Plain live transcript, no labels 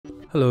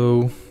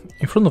Hello,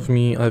 in front of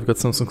me I've got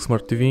Samsung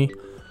Smart TV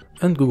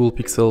and Google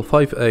Pixel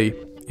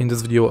 5a. In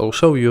this video I'll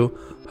show you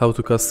how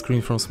to cast screen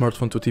from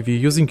smartphone to TV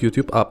using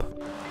YouTube app.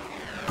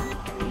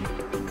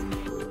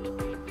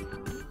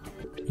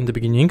 In the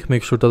beginning,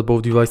 make sure that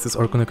both devices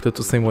are connected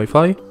to same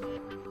Wi-Fi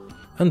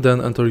and then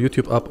enter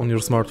YouTube app on your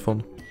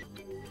smartphone.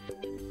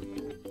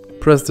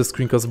 Press the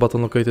screencast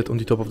button located on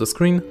the top of the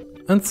screen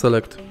and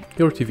select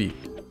your TV.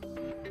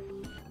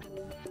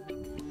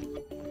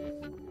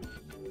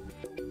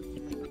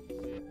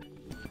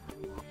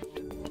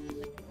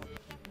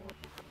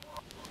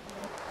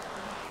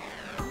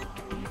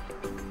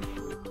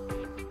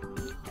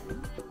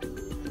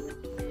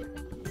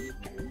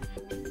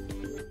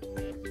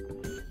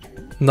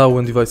 Now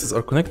when devices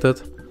are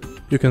connected,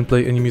 you can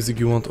play any music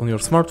you want on your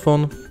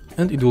smartphone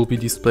and it will be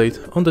displayed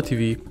on the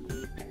TV.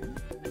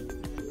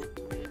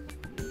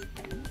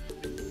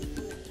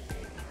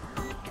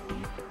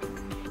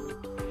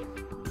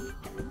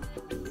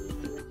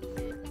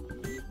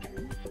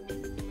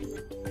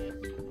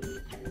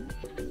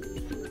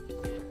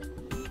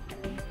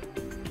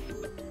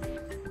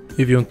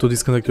 If you want to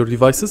disconnect your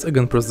devices,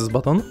 again press this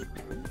button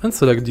and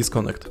select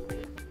disconnect.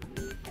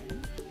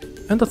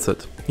 And that's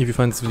it. If you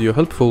find this video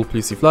helpful,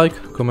 please leave a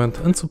like, comment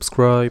and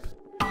subscribe.